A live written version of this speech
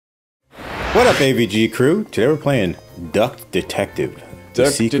What up, AVG crew? Today we're playing Duck Detective, The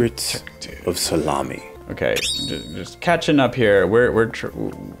Secrets of Salami. Okay, just catching up here.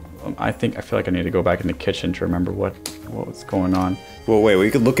 I feel like I need to go back in the kitchen to remember what was going on. Well, wait. We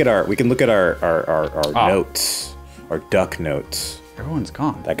can look at our notes, our duck notes. Everyone's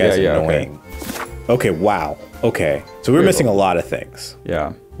gone. That guy's annoying. Okay. Wow. Okay. So we're missing a lot of things.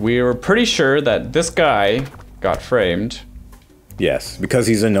 Yeah. We were pretty sure that this guy got framed. Yes, because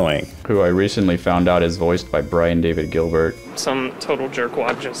he's annoying. Who I recently found out is voiced by Brian David Gilbert. Some total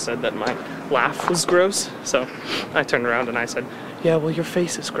jerkwad just said that my laugh was gross, so I turned around and I said, yeah, well, your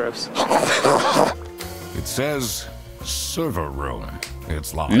face is gross. It says server room.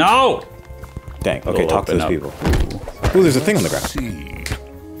 It's locked. No! Dang, okay, talk to those people. Ooh, there's a thing on the ground. See,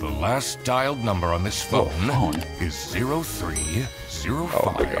 the last dialed number on this phone is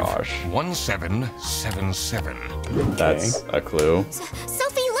 03051777. That's a clue.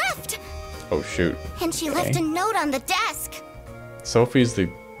 Sophie left! Oh, shoot. And she left a note on the desk. Sophie's the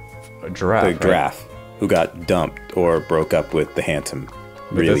giraffe, The giraffe who got dumped or broke up with the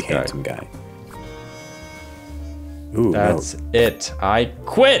really handsome guy. Ooh, that's it. I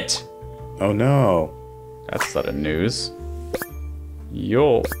quit! Oh no. That's sudden news.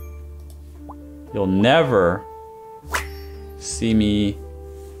 You'll never see me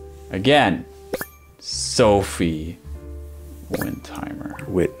again. Sophie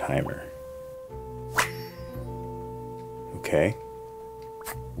Wittheimer. Okay.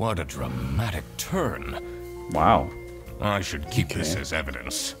 What a dramatic turn. Wow. I should keep this as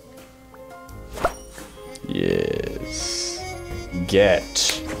evidence. Yes.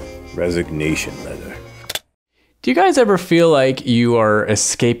 Get. Resignation letter. Do you guys ever feel like you are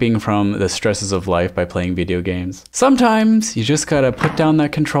escaping from the stresses of life by playing video games? Sometimes you just gotta put down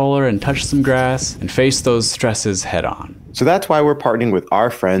that controller and touch some grass and face those stresses head on. So that's why we're partnering with our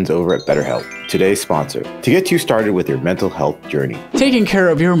friends over at BetterHelp, today's sponsor, to get you started with your mental health journey. Taking care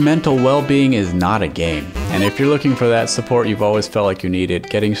of your mental well-being is not a game. And if you're looking for that support you've always felt like you needed,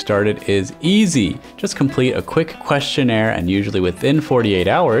 getting started is easy. Just complete a quick questionnaire and usually within 48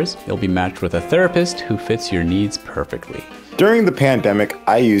 hours, you'll be matched with a therapist who fits your needs perfectly. During the pandemic,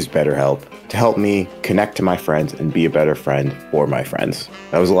 I used BetterHelp to help me connect to my friends and be a better friend for my friends.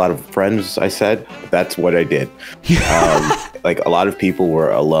 That was a lot of friends, I said, but that's what I did. Like a lot of people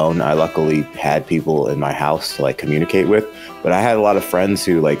were alone. I luckily had people in my house to like communicate with, but I had a lot of friends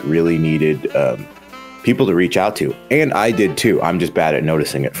who like really needed people to reach out to. And I did too. I'm just bad at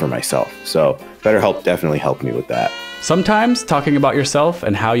noticing it for myself. So BetterHelp definitely helped me with that. Sometimes talking about yourself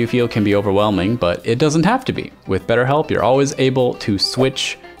and how you feel can be overwhelming, but it doesn't have to be. With BetterHelp, you're always able to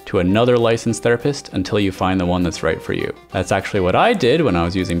switch to another licensed therapist until you find the one that's right for you. That's actually what I did when I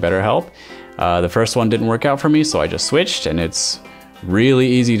was using BetterHelp. The first one didn't work out for me, so I just switched, and it's really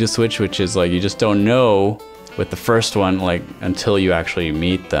easy to switch, which is like you just don't know with the first one like until you actually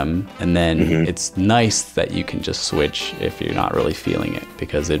meet them, and then it's nice that you can just switch if you're not really feeling it,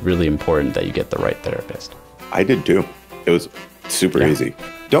 because it's really important that you get the right therapist. I did too. It was super easy.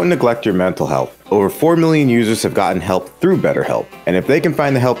 Don't neglect your mental health. Over 4 million users have gotten help through BetterHelp. And if they can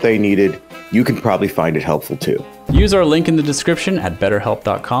find the help they needed, you can probably find it helpful too. Use our link in the description at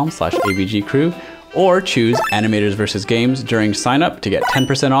betterhelp.com/avgcrew or choose Animators VS Games during sign up to get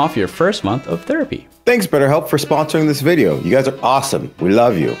 10% off your first month of therapy. Thanks BetterHelp for sponsoring this video. You guys are awesome. We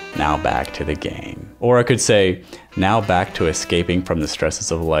love you. Now back to the game. Or I could say, now back to escaping from the stresses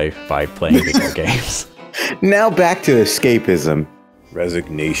of life by playing video games. Now back to escapism.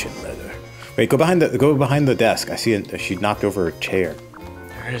 Resignation letter. Wait, go behind the desk. I see it. She knocked over a chair.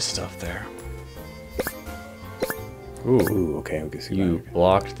 There is stuff there. Ooh, okay. We can see you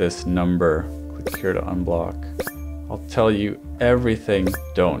blocked this number. Click here to unblock. I'll tell you everything.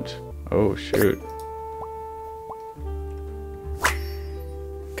 Don't. Oh shoot.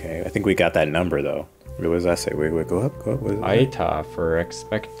 Okay, I think we got that number though. What does that say? Wait, go up, go up. What is it? AITA for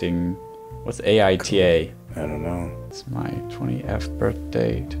expecting. What's AITA? I don't know. It's my 20th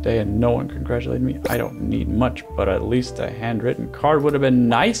birthday today and no one congratulated me. I don't need much, but at least a handwritten card would have been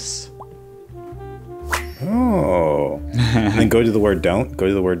nice. Oh. And then go to the word don't. Go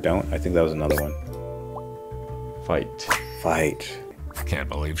to the word don't. I think that was another one. Fight. Fight. Can't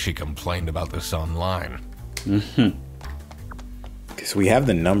believe she complained about this online. Okay, so we have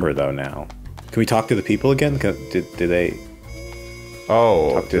the number though now. Can we talk to the people again? Did they...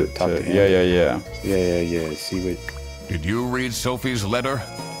 Oh, talk to him. Yeah. See what... Did you read Sophie's letter?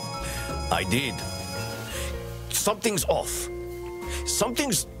 I did. Something's off.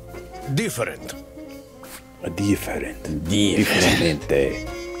 Something's different. Diferente.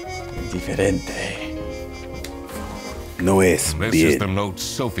 Diferente. No es This bien. is the note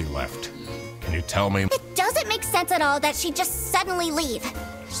Sophie left. Can you tell me? It doesn't make sense at all that she'd just suddenly leave.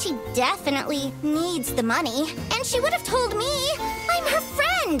 She definitely needs the money, and she would have told me. I'm her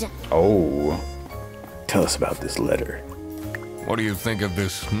friend. Oh. Tell us about this letter. What do you think of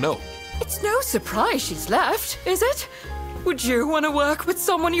this note? It's no surprise she's left, is it? Would you want to work with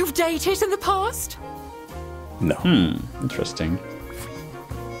someone you've dated in the past? No. Interesting.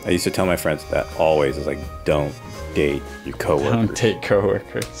 I used to tell my friends that always. It's like, don't date your coworkers. Don't date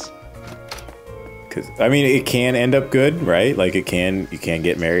coworkers. Because I mean, it can end up good, right? Like you can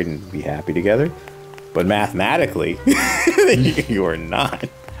get married and be happy together, but mathematically, you are not.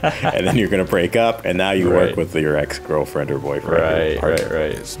 And then you're gonna break up, and now you work with your ex-girlfriend or boyfriend.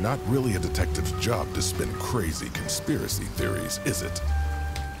 Right. It's not really a detective's job to spin crazy conspiracy theories, is it?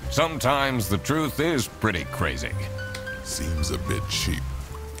 Sometimes the truth is pretty crazy. Seems a bit cheap.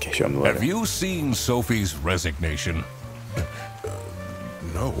 Okay, show him the letter. Have you seen Sophie's resignation?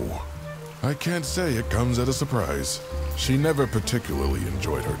 No. I can't say it comes at a surprise. She never particularly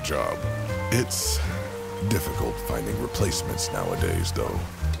enjoyed her job. It's difficult finding replacements nowadays, though.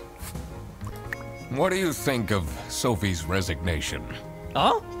 What do you think of Sophie's resignation?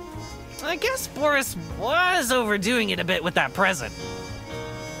 Oh? I guess Boris was overdoing it a bit with that present.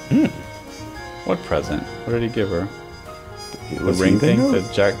 What present? What did he give her? The Was ring he thing? there?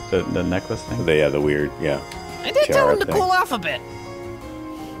 The necklace thing? The weird, yeah. I did tell him to thing. cool off a bit.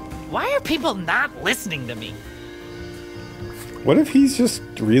 Why are people not listening to me? What if he's just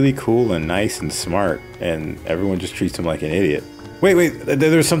really cool and nice and smart, and everyone just treats him like an idiot? Wait,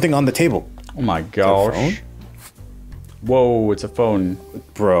 there's something on the table. Oh my A gosh. phone? Whoa, it's a phone.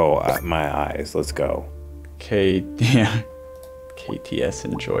 Bro, my eyes. Let's go. KTS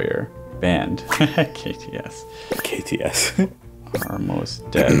Enjoyer. Band. KTS. KTS.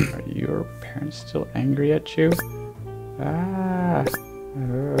 Almost dead. Are your parents still angry at you? Ah.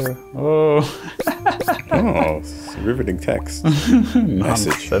 Oh. Oh, it's riveting text.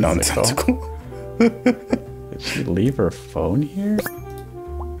 Message. Nonsensical. Did she leave her phone here? Oh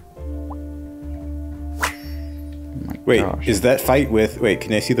my Wait, gosh. is that fight with? Wait,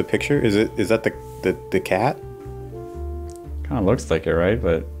 can I see the picture? Is that the cat? Kind of looks like it, right?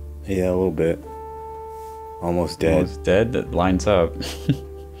 But Yeah, a little bit. Almost dead. almost dead. That lines up.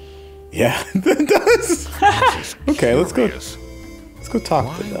 Yeah, that does. Okay, let's go. Curious. Let's go talk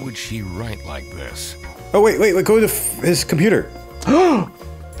to Why them. would she write like this? Oh wait, go to his computer. Oh,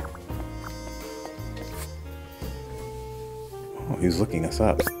 he's looking us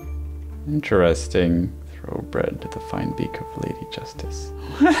up. Interesting. Throw bread to the fine beak of Lady Justice.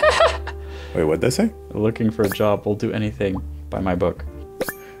 Wait, what'd that say? Looking for a job, will do anything. Buy my book.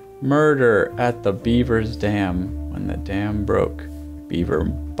 Murder at the Beaver's Dam. When the dam broke, Beaver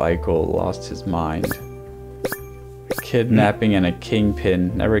Michael lost his mind. Kidnapping and a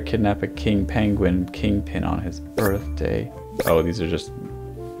kingpin. Never kidnap a king penguin kingpin on his birthday. Oh, these are just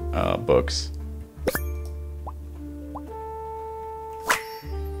books.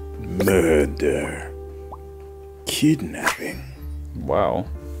 Murder. Kidnapping. Wow.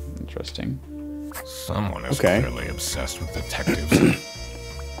 Interesting. Someone is Okay. clearly obsessed with detectives.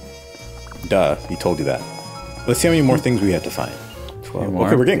 Duh, he told you that. Let's see how many more things we have to find. 12. more.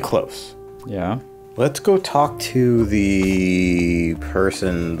 Okay, we're getting close. Yeah. Let's go talk to the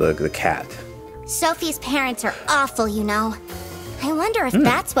person, the cat. Sophie's parents are awful, you know. I wonder if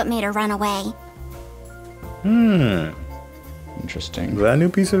that's what made her run away. Interesting. Is that a new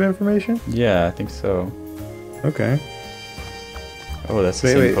piece of information? Yeah, I think so. Okay. Oh, that's the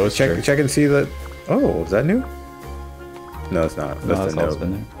same poster. Check and see that. Oh, is that new? No, it's not. No, That's that's the always note.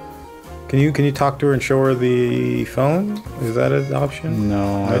 been there. Can you talk to her and show her the phone? Is that an option?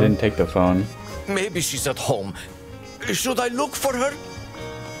 No, I didn't take the phone. Maybe she's at home. Should I look for her?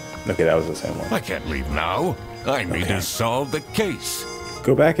 Okay, that was the same one. I can't leave now. I need Okay. to solve the case.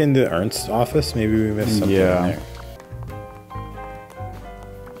 Go back into Ernst's office. Maybe we missed something Yeah. in there.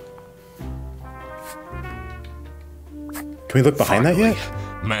 Can we look behind that yet?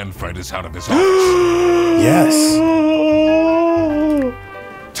 Manfred is out of his office. Yes.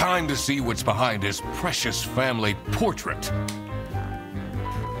 Time to see what's behind his precious family portrait.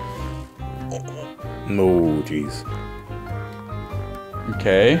 No, jeez.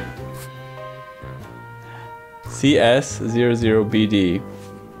 Okay. CS00BD.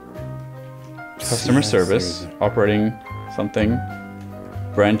 Customer service. Operating something.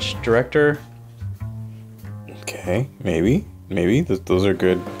 Branch director. Okay, maybe. Those are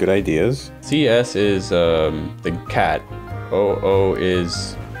good ideas. CS is the cat. OO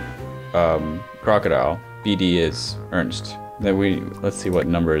is crocodile. BD is Ernst. Then let's see what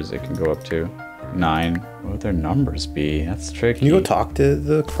numbers it can go up to. 9. What would their numbers be? That's tricky. Can you go talk to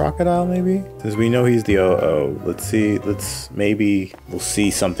the crocodile, maybe? Because we know he's the OO. Maybe we'll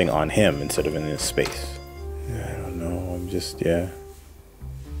see something on him instead of in his space. I don't know. Yeah.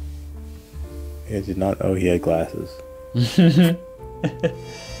 I did not know he had glasses.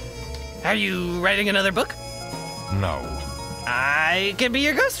 Are you writing another book? No. I can be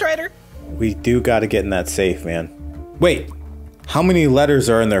your ghostwriter. We do got to get in that safe, man. Wait, how many letters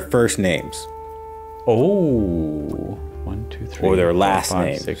are in their first names? Oh, 1, 2, 3, Or their 4, last 5,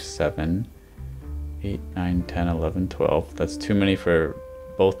 name. 6, 7, 8, 9, 10, 11, 12. That's too many for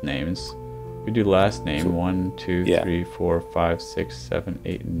both names. We do last name. 1, 2, 3, 4, 5, 6, 7,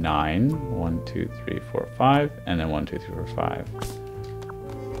 8, 9. 1, 2, 3, 4, 5, and then 1, 2, 3, 4, 5.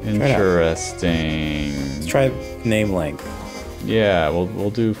 Interesting. Let's try name length. Yeah, we'll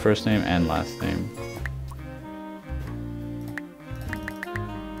do first name and last name.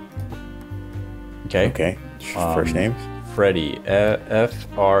 Okay. Okay. First names? Freddy.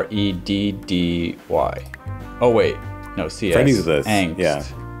 F-R-E-D-D-Y. Oh wait, no, C-S. Freddy's this. Angst. Yeah.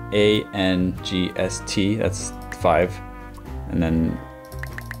 A-N-G-S-T. That's 5. And then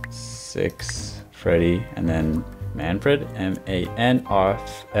 6. Freddy. And then Manfred. M-A-N-F-R-E-D.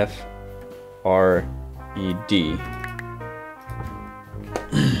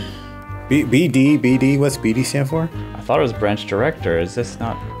 BD. What's BD stand for? I thought it was branch director. Is this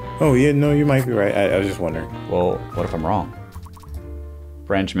not? Oh yeah, no, you might be right. I was just wondering. Well, what if I'm wrong?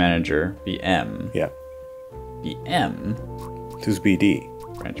 Branch manager, BM. Yeah. BM. Who's BD?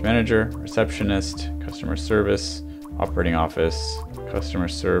 Branch manager, receptionist, customer service, operating office, customer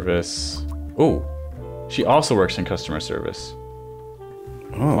service. Oh, she also works in customer service.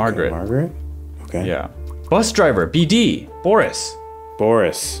 Oh, Margaret. Okay, Margaret? Okay. Yeah. Bus driver, BD. Boris.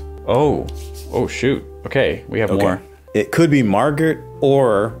 Oh shoot. Okay, we have more. It could be Margaret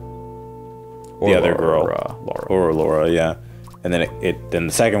or the other girl. Laura. Or Laura, yeah. And then then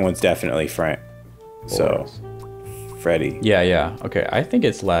the second one's definitely Frank. So Freddy. Yeah. Okay, I think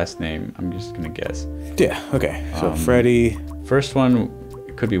it's last name. I'm just gonna guess. Yeah, okay. So Freddy. First one,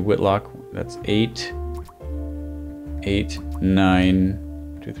 it could be Whitlock. That's 8,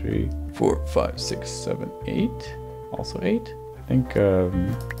 9, 2, 3, 4, 5, 6, 7, 8. Also 8. I think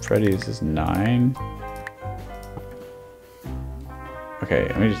Freddy's is 9. Okay,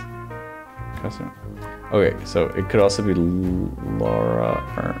 let me just custom. Okay, so it could also be Laura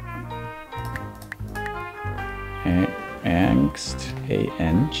or Angst,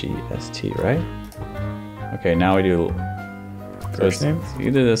 A-N-G-S-T, right? Okay, now we do First name? It's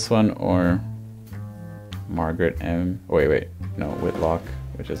either this one or Margaret M. Wait, no, Whitlock,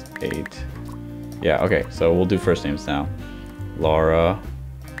 which is 8. Yeah, okay, so we'll do first names now. Laura,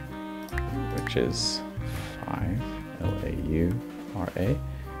 which is 5, L-A-U-R-A.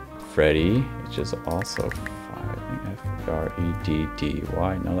 Freddy, which is also 5,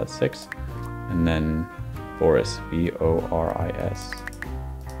 F-R-E-D-D-Y. No, that's 6. And then Boris, B-O-R-I-S.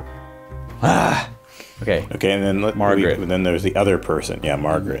 Ah! Okay. Okay, and then Margaret. And then there's the other person. Yeah,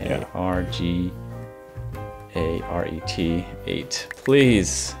 Margaret. Yeah. R-G-A-R-E-T 8.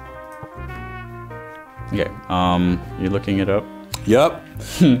 Please. Okay. You looking it up? Yup.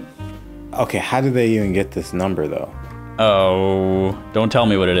 Okay, how did they even get this number though? Oh, don't tell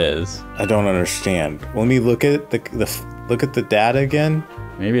me what it is. I don't understand. Let me look at look at the data again.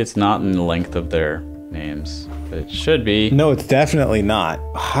 Maybe it's not in the length of their names, but it should be. No, it's definitely not.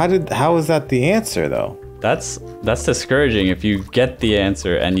 How is that the answer though? That's discouraging if you get the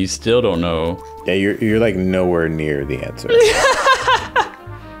answer and you still don't know. Yeah, you're like nowhere near the answer.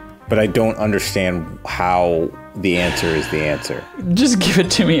 But I don't understand how the answer is the answer. Just give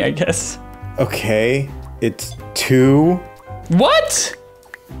it to me, I guess. Okay, it's 2. What?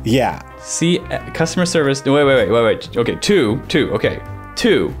 Yeah. See, customer service. No, wait. Okay, 2. Okay,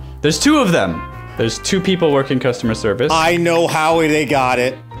 2. There's 2 of them. There's 2 people working customer service. I know how they got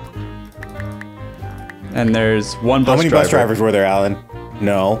it. And there's 1 bus driver. How many bus drivers were there, Alan?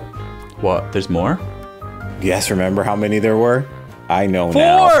 No. What? There's more? Yes, remember how many there were? I know 4!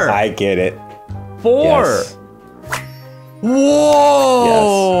 now. I get it. 4! Yes. Whoa!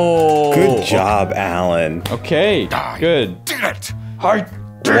 Yes. Good job, Alan. Okay, good. Did it! Wow.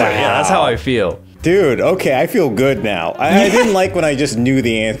 Yeah, that's how I feel. Dude, okay, I feel good now. I didn't like when I just knew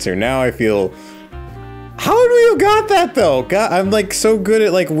the answer. Now I feel... How would we have got that, though? God, I'm, like, so good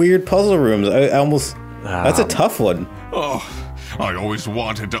at, like, weird puzzle rooms. I almost... That's a tough one. Oh, I always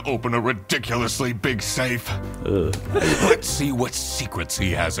wanted to open a ridiculously big safe. Ugh. Let's see what secrets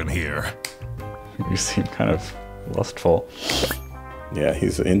he has in here. You seem kind of lustful. Yeah,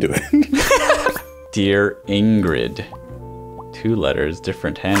 he's into it. Dear Ingrid. 2 letters,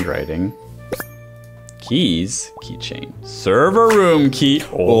 different handwriting. Keys, keychain, server room key.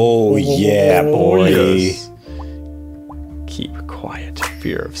 Oh yeah, boy. Yes. Keep quiet.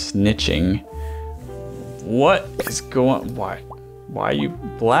 Fear of snitching. What is going? Why you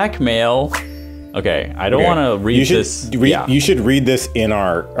blackmail? Okay, I don't want to read this. You should read this in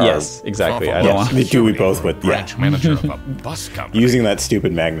our yes, exactly. I don't want to do we both with branch manager of a bus company. Using that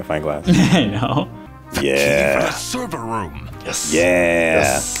stupid magnifying glass. I know. Yeah. For the server room. Yes.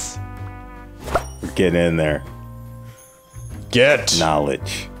 Yeah. We're getting in there. Get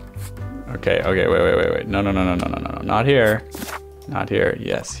knowledge. Okay, wait. No. Not here. Not here.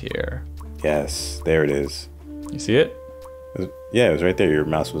 Yes, here. Yes, there it is. You see it? Yeah, it was right there. Your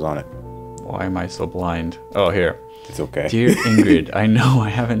mouse was on it. Why am I so blind? Oh, here. It's okay. Dear Ingrid, I know I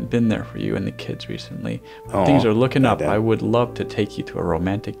haven't been there for you and the kids recently, but things are looking up. I would love to take you to a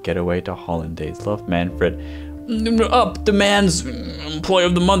romantic getaway to Hollandaise. Love, Manfred. Up demands employee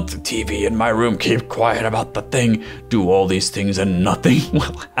of the month. TV in my room. Keep quiet about the thing. Do all these things and nothing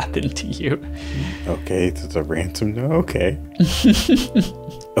will happen to you. Okay, it's a ransom. No, okay.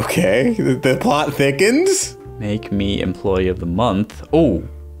 Okay, the plot thickens. Make me employee of the month. Oh.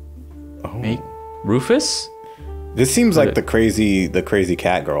 Make Rufus? This seems like the crazy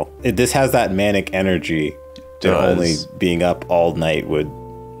cat girl. This has that manic energy that only being up all night would.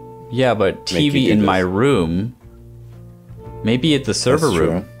 Yeah, but TV in my room. Maybe it's the server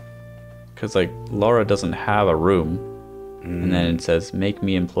room. Because like Laura doesn't have a room. And then it says make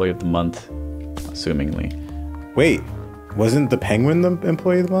me employee of the month, assumingly. Wait, wasn't the penguin the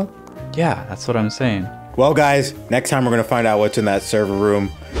employee of the month? Yeah, that's what I'm saying. Well, guys, next time we're gonna find out what's in that server room.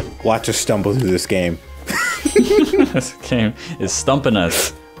 Watch us stumble through this game. This game is stumping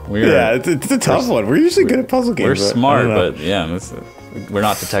us. Yeah, it's a tough one. We're usually good at puzzle games. We're smart, but yeah, we're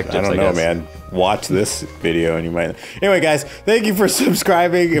not detectives. I don't know, man. Watch this video and you might. Anyway, guys, thank you for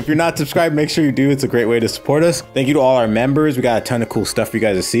subscribing. If you're not subscribed, make sure you do. It's a great way to support us. Thank you to all our members. We got a ton of cool stuff for you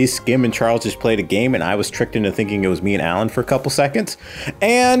guys to see. Skim and Charles just played a game, and I was tricked into thinking it was me and Alan for a couple seconds.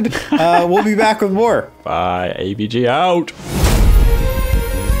 And we'll be back with more. Bye. AVG out.